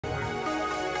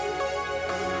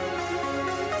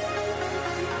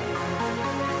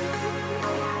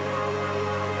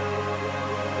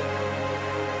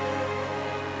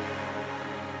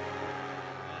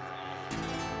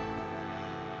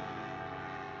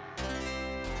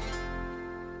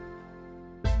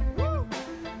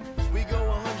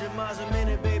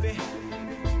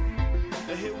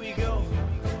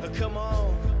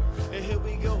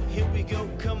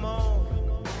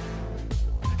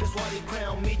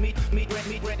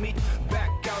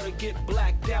get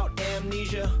blacked out,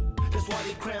 amnesia. That's why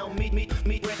they crown me,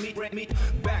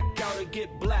 back out to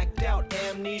get blacked out,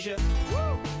 amnesia.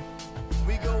 Woo!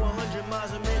 We go 100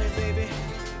 miles a minute, baby.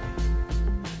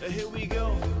 Here we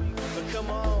go,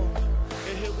 come on.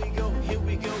 Here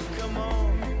we go, come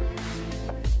on.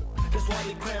 That's why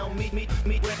they crown me,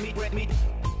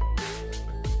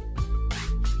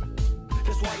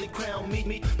 That's why they crown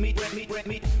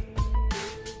me,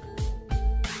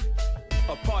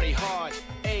 A party hard,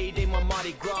 a day my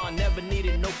Mardi Gras. Never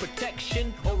needed no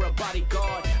protection or a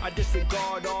bodyguard. I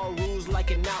disregard all rules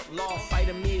like an outlaw.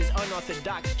 Fighting me is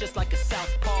unorthodox, just like a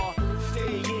southpaw.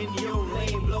 Stay in your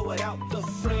lane, blow it out the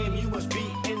frame. You must be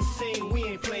insane, we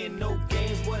ain't playing no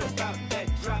games. What about that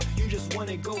drop? You just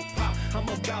wanna go pop. I'm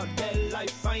about that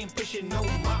life, I ain't pushing no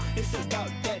mop. It's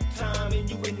about that time and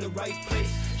you in the right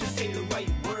place. Just say the right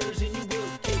words and you will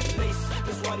get laced.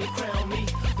 That's why they crown me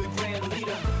the grand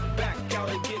leader. Back out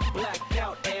and get blacked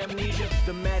out, amnesia.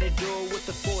 The matador with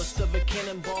the force of a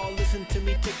cannonball. Listen to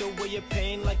me, take away your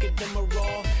pain like a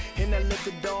Demerol. And I lift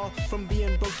the doll from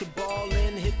being broke to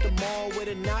ballin'. Hit the mall with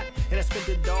a knot and I spent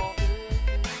the doll.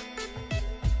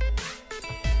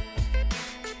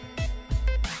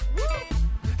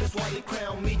 That's why they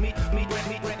crown me,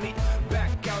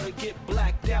 back out and get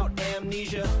blacked out,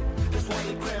 amnesia. That's why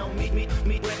they crown me,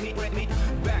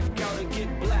 back out and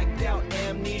get blacked out,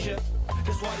 amnesia.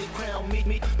 That's why they crown me,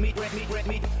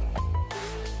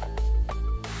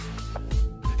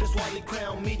 That's why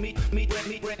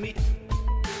they crown me,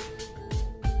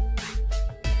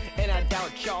 And I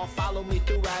doubt y'all follow me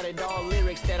throughout it all.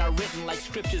 Lyrics that are written like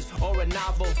scriptures or a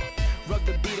novel. Rub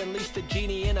the beat, unleash the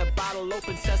genie in a bottle.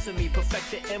 Open sesame, perfect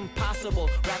the impossible.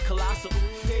 Rap colossal.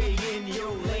 Stay in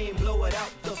your lane, blow it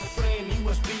out the frame. You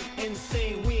must be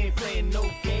insane, we ain't playing no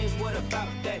games. What about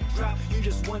that drop? You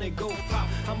just wanna go pop.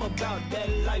 I'm about that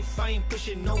life, I ain't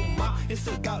pushing no mop. It's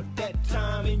about that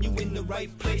time and you in the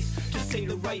right place. Just say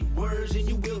the right words and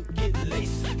you will get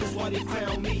laced. That's why they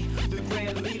crown me the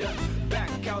grand leader.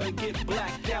 Back out and get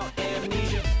blacked out,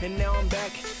 amnesia. And now I'm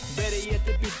back, better yet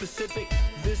to be specific.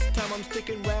 This time I'm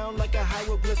sticking around like a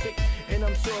hieroglyphic. And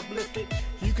I'm so uplifted,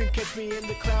 you can catch me in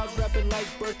the clouds rapping like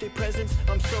birthday presents.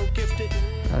 I'm so gifted.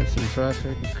 Madison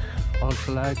traffic, all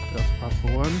flag, the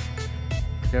proper one.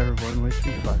 Clear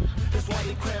 1-way-35. That's why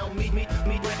they crown me,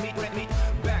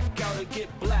 back out to get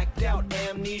blacked out,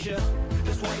 amnesia.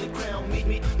 That's why they crown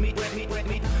me,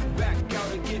 back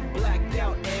out to get blacked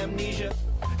out, amnesia.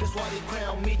 That's why they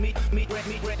crown me,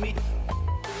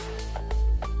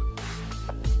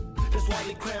 That's why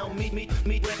they crown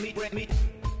me,